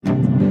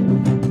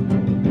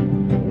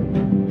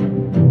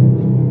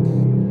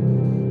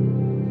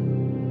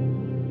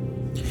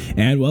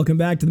And welcome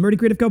back to the Murdy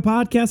Creative Co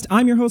podcast.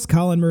 I'm your host,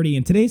 Colin Murdy,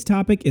 and today's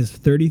topic is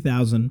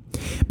 30,000.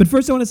 But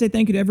first, I want to say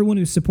thank you to everyone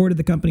who's supported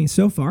the company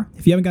so far.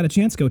 If you haven't got a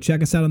chance, go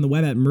check us out on the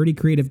web at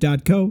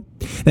murdycreative.co.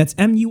 That's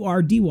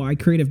MURDY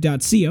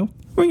creative.co.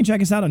 Or you can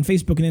check us out on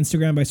Facebook and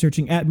Instagram by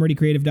searching at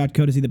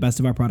murdycreative.co to see the best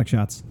of our product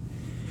shots.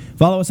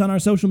 Follow us on our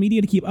social media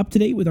to keep up to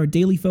date with our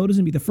daily photos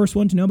and be the first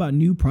one to know about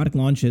new product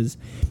launches.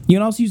 You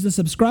can also use the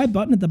subscribe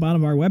button at the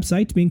bottom of our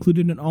website to be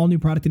included in all new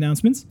product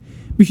announcements.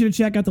 Be sure to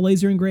check out the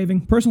laser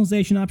engraving,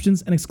 personalization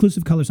options, and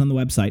exclusive colors on the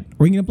website,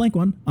 or you can get a blank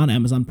one on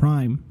Amazon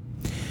Prime.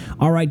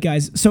 All right,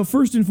 guys. So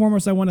first and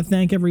foremost, I want to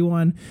thank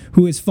everyone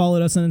who has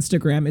followed us on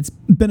Instagram. It's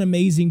been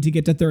amazing to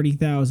get to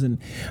 30,000.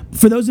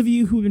 For those of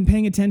you who have been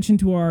paying attention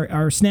to our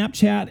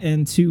Snapchat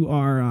and to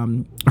our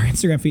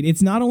Instagram feed,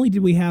 it's not only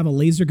did we have a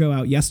laser go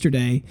out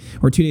yesterday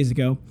or 2 days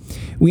ago,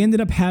 we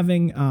ended up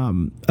having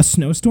a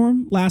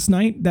snowstorm last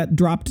night that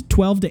dropped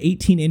 12 to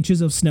 18 inches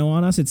of snow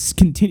on us. It's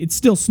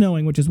still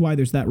snowing, which is why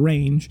there's that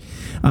range.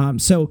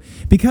 So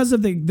because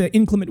of the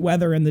inclement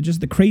weather and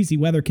the crazy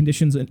weather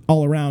conditions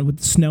all around with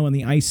the snow and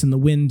the ice and the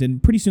wind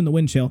and pretty soon the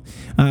wind chill,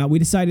 we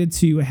decided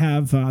to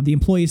have the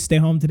employees stay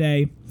home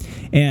today,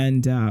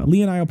 and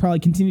Lee and I will probably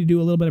continue to do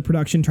a little bit of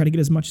production, try to get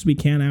as much as we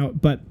can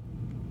out, but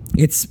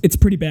it's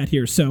pretty bad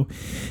here. So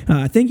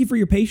thank you for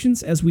your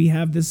patience as we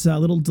have this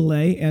little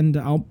delay, and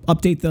I'll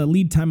update the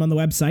lead time on the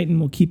website, and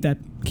we'll keep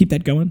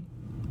that going.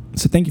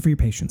 So thank you for your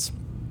patience.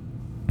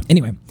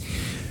 Anyway,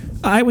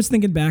 I was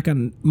thinking back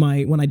on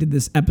when I did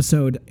this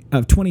episode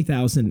of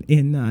 20,000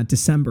 in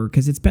December,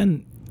 because it's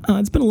been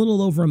a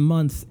little over a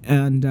month,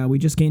 and we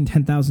just gained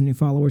 10,000 new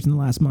followers in the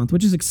last month,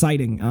 which is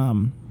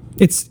exciting.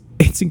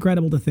 It's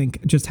incredible to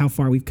think just how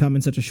far we've come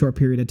in such a short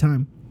period of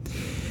time.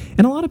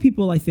 And a lot of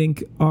people, I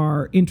think,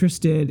 are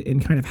interested in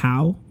kind of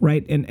how,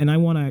 right? And I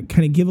want to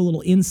kind of give a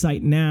little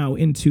insight now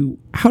into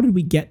how did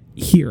we get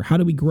here? How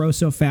do we grow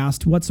so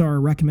fast? What's our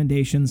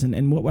recommendations?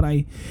 And what would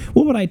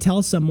I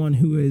tell someone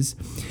who is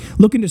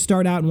looking to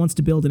start out and wants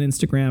to build an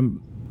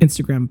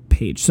Instagram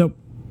page? So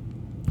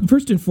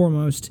first and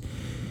foremost,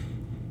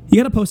 you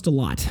got to post a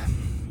lot.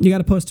 You got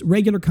to post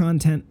regular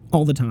content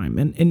all the time.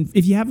 And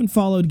if you haven't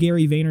followed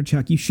Gary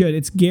Vaynerchuk, you should.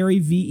 It's Gary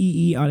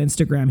VEE on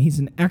Instagram. He's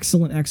an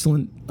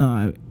excellent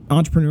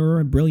entrepreneur,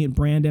 a brilliant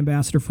brand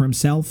ambassador for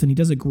himself, and he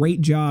does a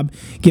great job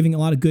giving a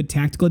lot of good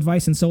tactical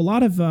advice. And so a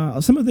lot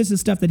of some of this is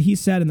stuff that he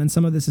said, and then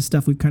some of this is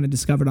stuff we've kind of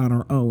discovered on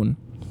our own.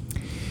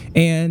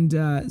 And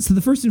so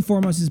the first and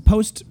foremost is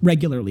post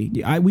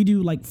regularly. We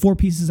do like 4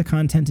 pieces of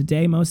content a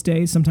day most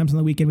days. Sometimes on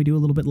the weekend we do a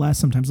little bit less,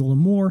 sometimes a little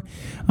more,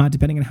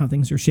 depending on how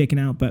things are shaken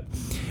out. But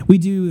we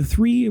do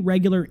 3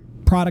 regular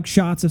product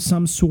shots of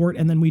some sort,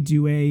 and then we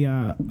do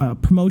a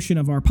promotion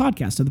of our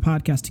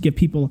podcast, to give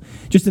people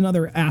just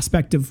another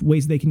aspect of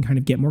ways they can kind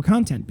of get more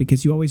content,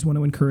 because you always want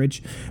to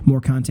encourage more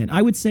content.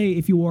 I would say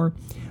if you're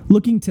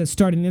looking to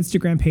start an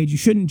Instagram page, you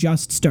shouldn't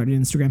just start an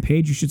Instagram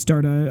page. You should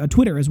start a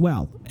Twitter as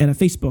well, and a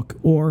Facebook,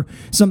 or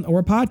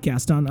a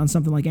podcast on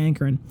something like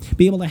Anchor, and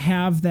be able to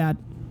have that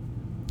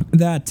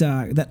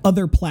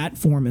other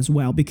platform as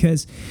well,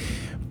 because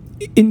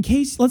in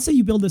case, let's say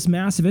you build this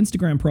massive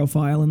Instagram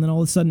profile and then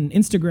all of a sudden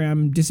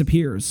Instagram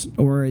disappears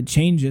or it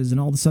changes,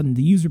 and all of a sudden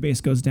the user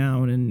base goes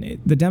down and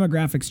the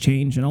demographics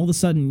change, and all of a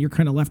sudden you're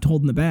kind of left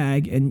holding the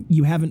bag and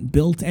you haven't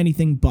built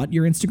anything but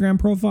your Instagram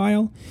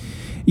profile.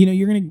 You know,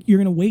 you're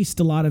gonna waste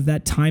a lot of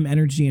that time,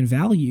 energy, and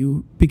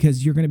value,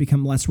 because you're going to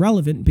become less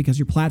relevant because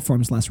your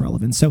platform is less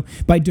relevant. So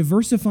by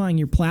diversifying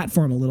your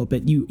platform a little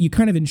bit, you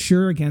kind of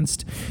ensure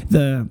against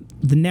the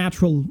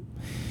natural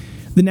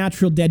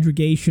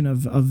degradation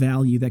of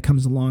value that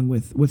comes along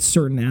with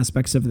certain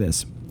aspects of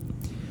this.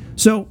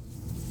 So,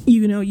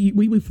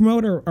 we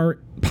promote our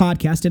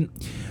podcast, and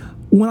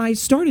when I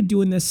started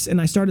doing this and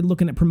I started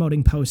looking at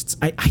promoting posts,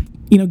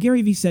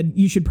 Gary Vee said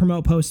you should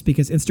promote posts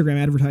because Instagram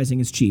advertising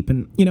is cheap.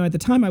 And, at the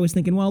time I was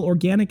thinking, well,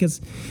 organic is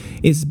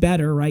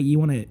better, right? You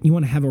want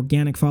to have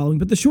organic following.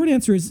 But the short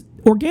answer is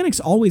organic's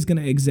always going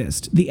to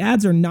exist. The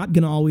ads are not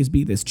going to always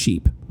be this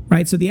cheap,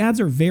 right? So the ads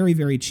are very,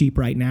 very cheap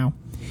right now.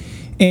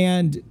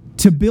 And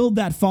to build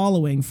that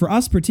following, for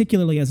us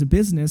particularly as a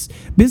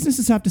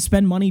businesses have to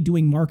spend money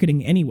doing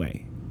marketing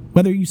anyway.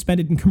 Whether you spend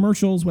it in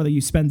commercials, whether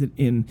you spend it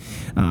in,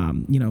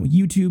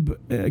 YouTube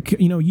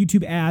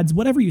ads,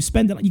 whatever you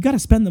spend it on, you got to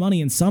spend the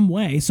money in some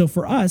way. So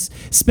for us,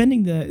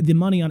 spending the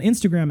money on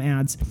Instagram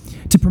ads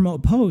to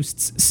promote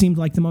posts seemed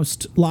like the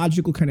most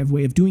logical kind of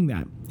way of doing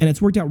that, and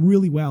it's worked out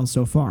really well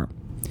so far.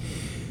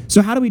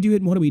 So how do we do it,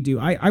 and what do we do?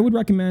 I would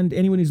recommend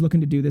anyone who's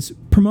looking to do this,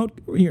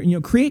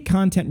 create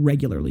content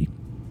regularly.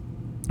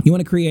 You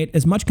want to create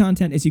as much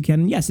content as you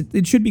can. And yes,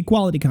 it should be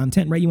quality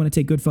content, right? You want to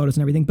take good photos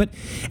and everything. But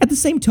at the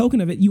same token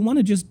of it, you want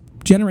to just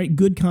generate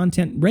good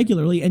content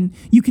regularly. And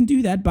you can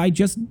do that by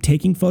just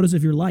taking photos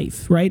of your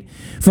life, right?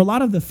 For a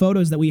lot of the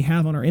photos that we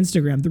have on our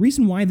Instagram, the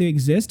reason why they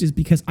exist is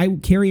because I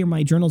carry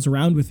my journals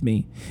around with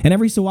me. And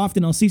every so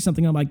often I'll see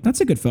something, I'm like,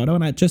 that's a good photo.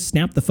 And I just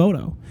snap the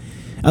photo.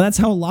 That's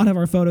how a lot of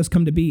our photos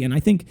come to be. And I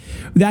think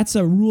that's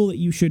a rule that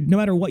you should, no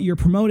matter what you're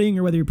promoting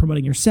or whether you're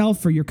promoting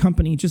yourself or your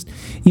company, just,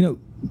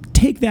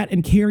 take that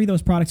and carry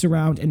those products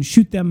around and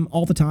shoot them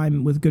all the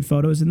time with good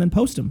photos and then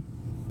post them.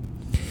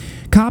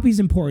 Copy is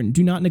important.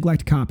 Do not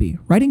neglect copy.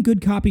 Writing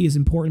good copy is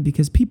important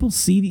because people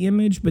see the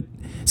image, but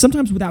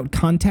sometimes without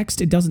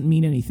context, it doesn't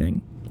mean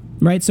anything.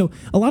 Right? So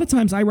a lot of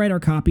times I write our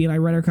copy, and I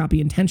write our copy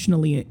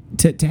intentionally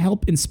to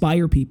help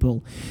inspire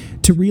people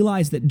to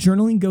realize that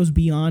journaling goes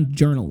beyond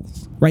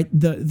journals, right?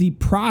 The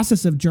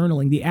process of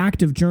journaling, the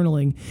act of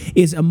journaling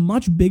is a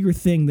much bigger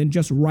thing than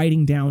just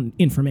writing down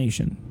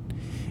information.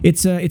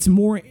 It's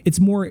more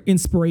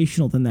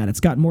inspirational than that.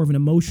 It's got more of an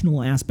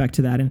emotional aspect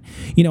to that. And,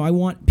 I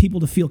want people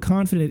to feel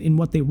confident in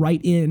what they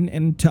write in.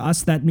 And to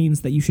us, that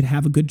means that you should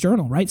have a good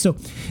journal, right? So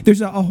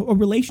there's a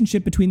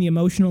relationship between the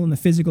emotional and the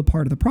physical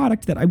part of the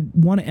product that I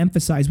want to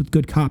emphasize with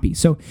good copy.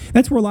 So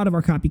that's where a lot of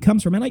our copy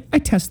comes from. And I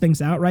test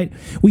things out, right?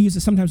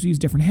 Sometimes we use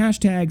different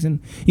hashtags.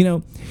 And,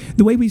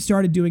 the way we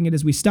started doing it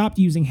is we stopped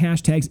using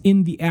hashtags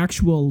in the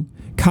actual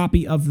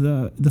copy of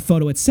the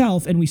photo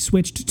itself, and we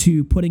switched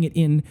to putting it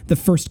in the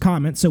first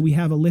comment. So we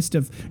have a list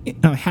of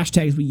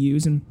hashtags we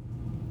use, and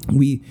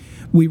we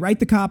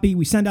write the copy,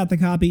 we send out the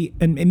copy,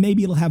 and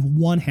maybe it'll have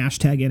one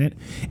hashtag in it,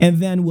 and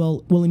then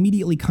we'll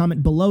immediately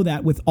comment below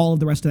that with all of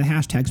the rest of the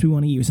hashtags we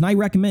want to use. And I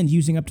recommend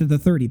using up to the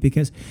 30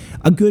 because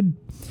a good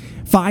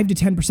 5 to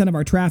 10% of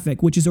our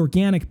traffic, which is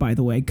organic, by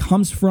the way,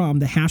 comes from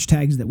the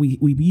hashtags that we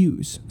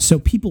use. So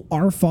people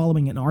are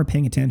following and are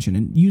paying attention,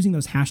 and using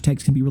those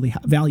hashtags can be really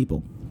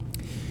valuable.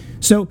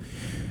 So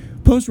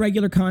post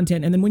regular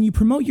content, and then when you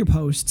promote your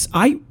posts,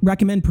 I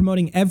recommend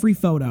promoting every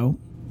photo,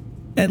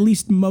 at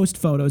least most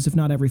photos, if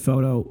not every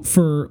photo,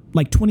 for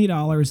like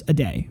 $20 a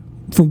day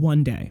for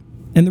one day.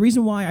 And the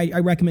reason why I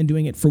recommend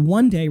doing it for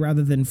one day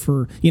rather than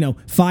for,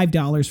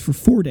 $5 for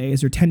 4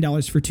 days or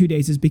 $10 for 2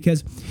 days is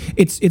because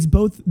it's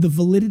both the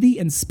validity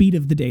and speed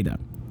of the data.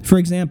 For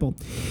example,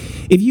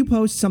 if you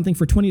post something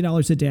for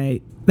 $20 a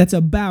day, that's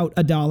about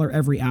 $1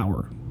 every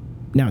hour.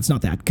 Now, it's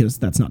not that because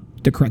that's not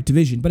the correct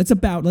division, but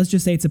let's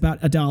just say it's about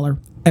 $1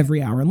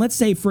 every hour. And let's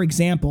say, for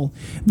example,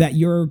 that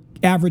your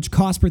average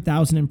cost per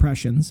 1,000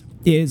 impressions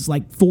is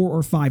like $4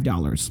 or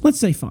 $5. Let's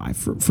say 5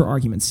 for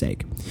argument's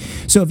sake.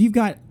 So if you've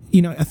got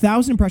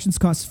 1,000 impressions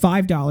costs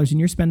 $5 and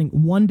you're spending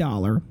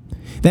 $1,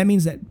 that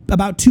means that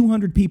about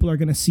 200 people are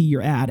going to see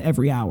your ad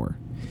every hour.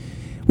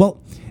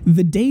 Well,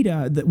 the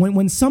data that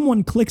when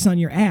someone clicks on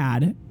your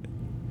ad,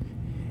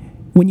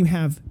 when you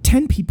have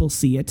 10 people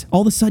see it,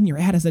 all of a sudden your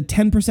ad has a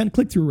 10%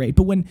 click-through rate.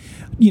 But when,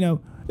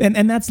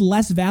 and that's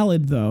less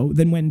valid, though,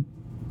 than when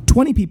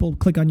 20 people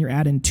click on your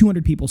ad and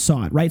 200 people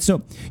saw it, right?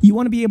 So you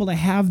want to be able to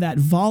have that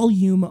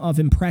volume of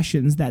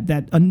impressions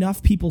that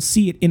enough people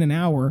see it in an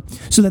hour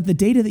so that the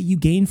data that you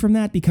gain from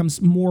that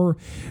becomes more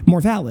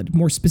valid,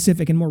 more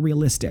specific, and more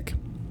realistic.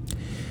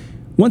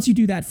 Once you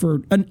do that,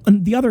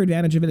 the other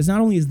advantage of it is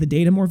not only is the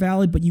data more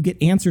valid, but you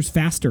get answers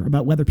faster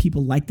about whether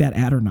people like that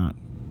ad or not.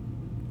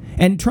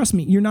 And trust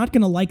me, you're not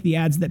going to like the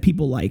ads that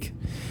people like.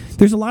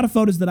 There's a lot of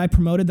photos that I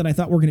promoted that I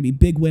thought were going to be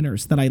big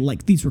winners that I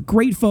liked. These were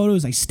great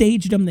photos. I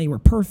staged them. They were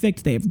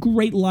perfect. They have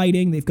great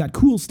lighting. They've got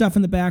cool stuff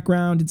in the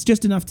background. It's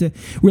just enough to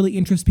really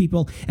interest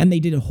people, and they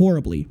did it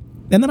horribly.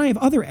 And then I have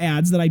other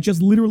ads that I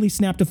just literally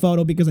snapped a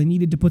photo because I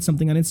needed to put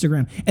something on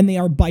Instagram, and they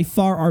are by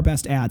far our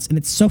best ads, and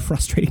it's so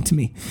frustrating to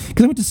me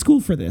because I went to school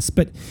for this.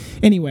 But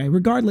anyway,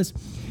 regardless,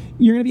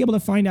 you're going to be able to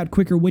find out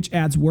quicker which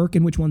ads work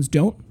and which ones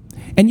don't.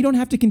 And you don't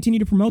have to continue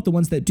to promote the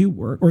ones that do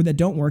work or that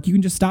don't work. You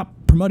can just stop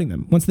promoting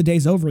them. Once the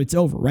day's over, it's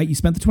over, right? You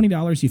spent the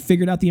 $20, you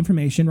figured out the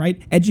information,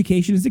 right?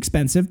 Education is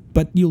expensive,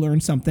 but you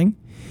learn something.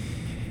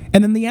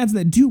 And then the ads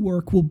that do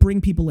work will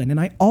bring people in.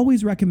 And I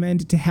always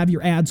recommend to have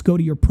your ads go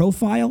to your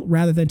profile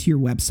rather than to your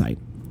website.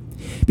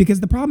 Because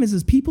the problem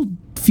is people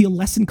feel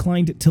less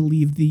inclined to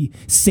leave the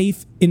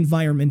safe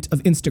environment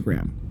of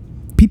Instagram.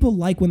 People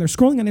like when they're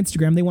scrolling on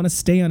Instagram, they want to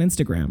stay on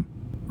Instagram.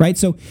 Right?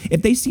 So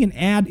if they see an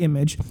ad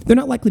image, they're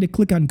not likely to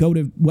click on go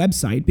to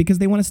website because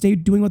they want to stay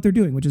doing what they're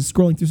doing, which is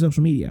scrolling through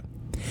social media.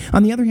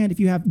 On the other hand, if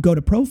you have go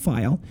to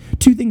profile,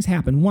 two things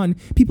happen. One,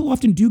 people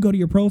often do go to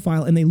your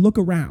profile and they look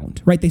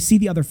around, right? They see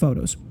the other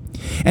photos.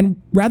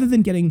 And rather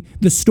than getting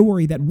the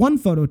story that one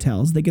photo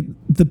tells, they get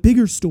the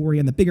bigger story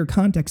and the bigger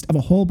context of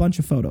a whole bunch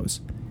of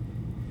photos.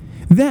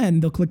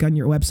 Then they'll click on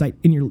your website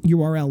in your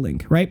URL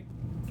link, right?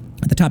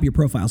 At the top of your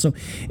profile. So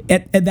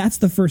that's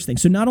the first thing.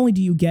 So not only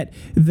do you get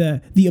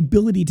the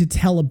ability to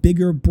tell a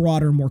bigger,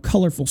 broader, more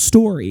colorful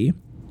story,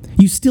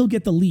 you still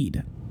get the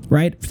lead,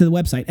 right, to the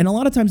website. And a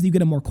lot of times you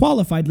get a more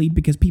qualified lead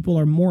because people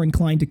are more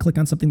inclined to click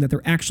on something that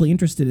they're actually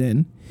interested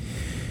in.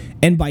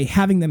 And by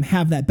having them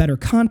have that better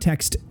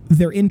context,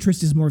 their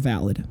interest is more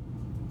valid.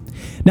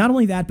 Not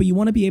only that, but you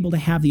want to be able to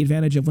have the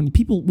advantage of when you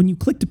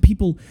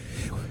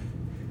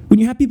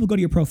have people go to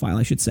your profile,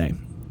 I should say,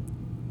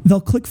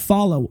 they'll click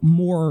follow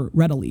more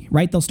readily,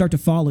 right? They'll start to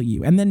follow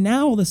you. And then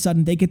now all of a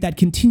sudden they get that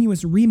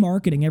continuous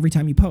remarketing every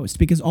time you post,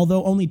 because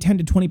although only 10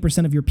 to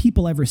 20% of your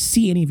people ever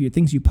see any of your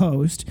things you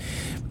post,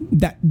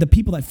 that the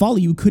people that follow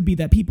you could be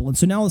that people. And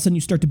so now all of a sudden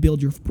you start to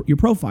build your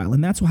profile.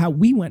 And that's how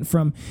we went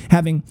from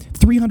having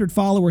 300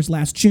 followers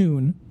last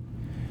June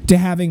to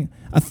having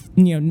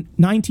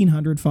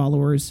 1,900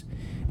 followers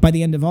by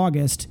the end of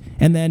August,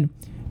 and then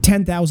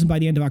 10,000 by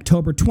the end of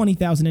October,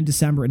 20,000 in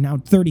December, and now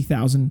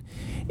 30,000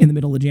 in the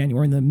middle of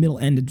January, in the middle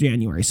end of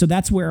January. So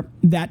that's where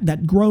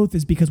that growth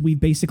is, because we've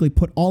basically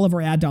put all of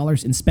our ad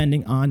dollars in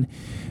spending on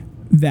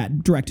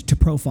that direct to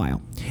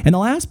profile. And the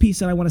last piece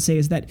that I want to say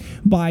is that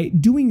by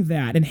doing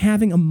that and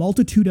having a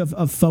multitude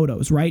of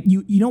photos, right?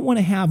 You don't want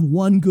to have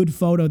one good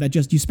photo that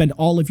just you spend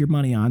all of your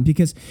money on,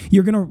 because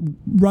you're going to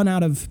run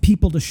out of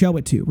people to show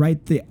it to,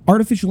 right? The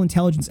artificial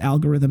intelligence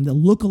algorithm, the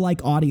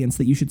lookalike audience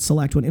that you should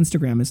select on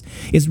Instagram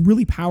is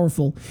really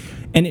powerful,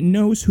 and it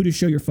knows who to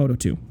show your photo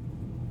to.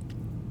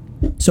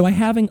 So by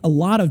having a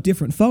lot of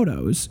different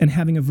photos and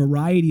having a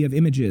variety of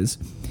images,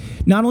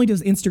 not only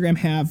does Instagram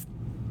have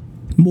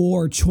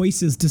more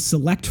choices to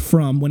select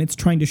from when it's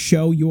trying to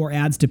show your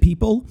ads to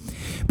people,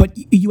 but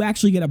you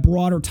actually get a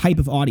broader type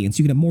of audience.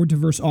 You get a more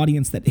diverse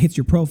audience that hits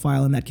your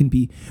profile, and that can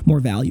be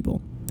more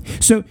valuable.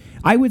 So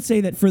I would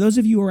say that for those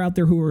of you who are out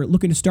there who are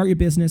looking to start your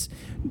business,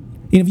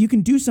 if you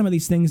can do some of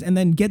these things and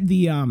then get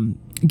the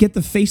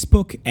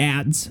Facebook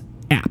ads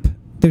app.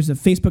 There's a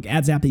Facebook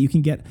ads app that you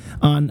can get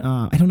on,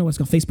 I don't know what it's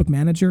called, Facebook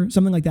Manager,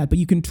 something like that. But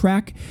you can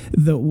track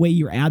the way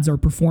your ads are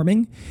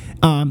performing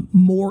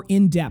more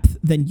in depth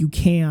than you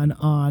can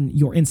on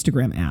your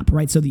Instagram app,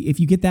 right? So if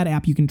you get that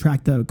app, you can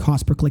track the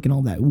cost per click and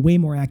all that way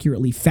more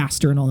accurately,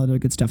 faster, and all that other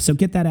good stuff. So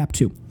get that app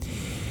too.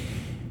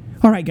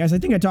 All right, guys, I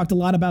think I talked a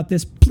lot about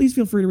this. Please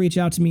feel free to reach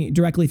out to me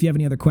directly if you have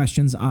any other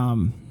questions.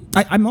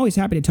 I'm always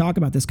happy to talk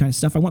about this kind of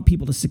stuff. I want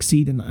people to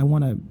succeed, and I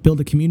want to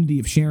build a community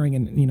of sharing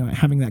and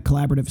having that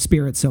collaborative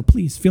spirit. So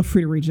please feel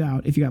free to reach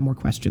out if you got more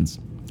questions.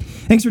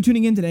 Thanks for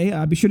tuning in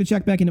today. Be sure to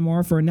check back in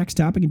tomorrow for our next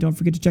topic, and don't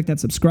forget to check that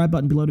subscribe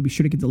button below to be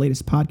sure to get the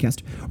latest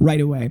podcast right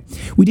away.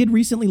 We did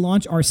recently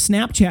launch our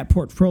Snapchat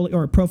portfolio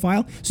or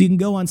profile, so you can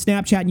go on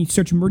Snapchat and you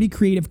search Murdy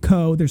Creative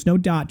Co. There's no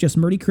dot, just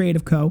Murdy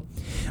Creative Co.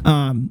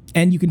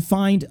 And you can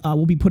find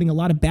we'll be putting a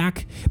lot of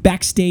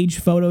backstage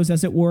photos,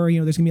 as it were.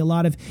 There's going to be a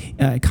lot of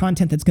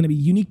content that's going to be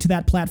unique to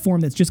that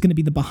platform. That's just going to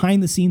be the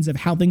behind the scenes of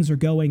how things are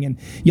going, and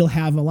you'll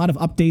have a lot of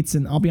updates,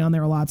 and I'll be on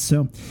there a lot.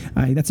 So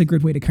that's a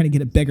good way to kind of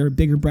get a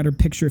bigger, better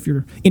picture if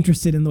you're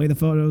interested in the way the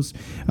photos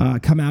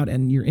come out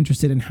and you're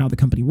interested in how the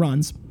company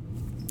runs.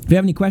 If you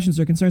have any questions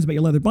or concerns about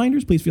your leather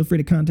binders, please feel free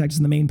to contact us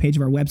on the main page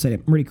of our website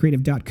at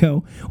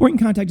murdycreative.co, or you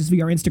can contact us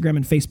via our Instagram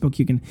and Facebook.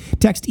 You can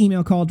text,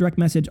 email, call, direct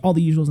message, all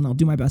the usuals, and I'll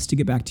do my best to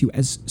get back to you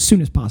as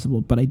soon as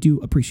possible. But I do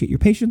appreciate your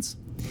patience.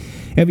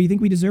 If you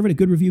think we deserve it, a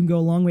good review can go a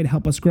long way to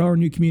help us grow our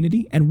new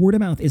community, and word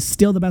of mouth is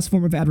still the best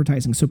form of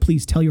advertising, so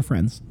please tell your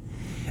friends.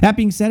 That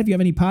being said, if you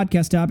have any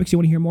podcast topics you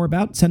want to hear more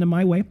about, send them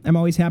my way. I'm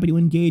always happy to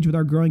engage with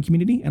our growing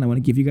community, and I want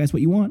to give you guys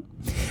what you want.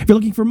 If you're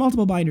looking for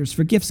multiple binders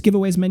for gifts,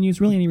 giveaways,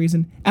 menus, really any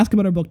reason, ask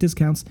about our book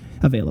discounts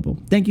available.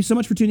 Thank you so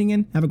much for tuning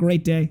in. Have a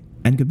great day,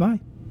 and goodbye.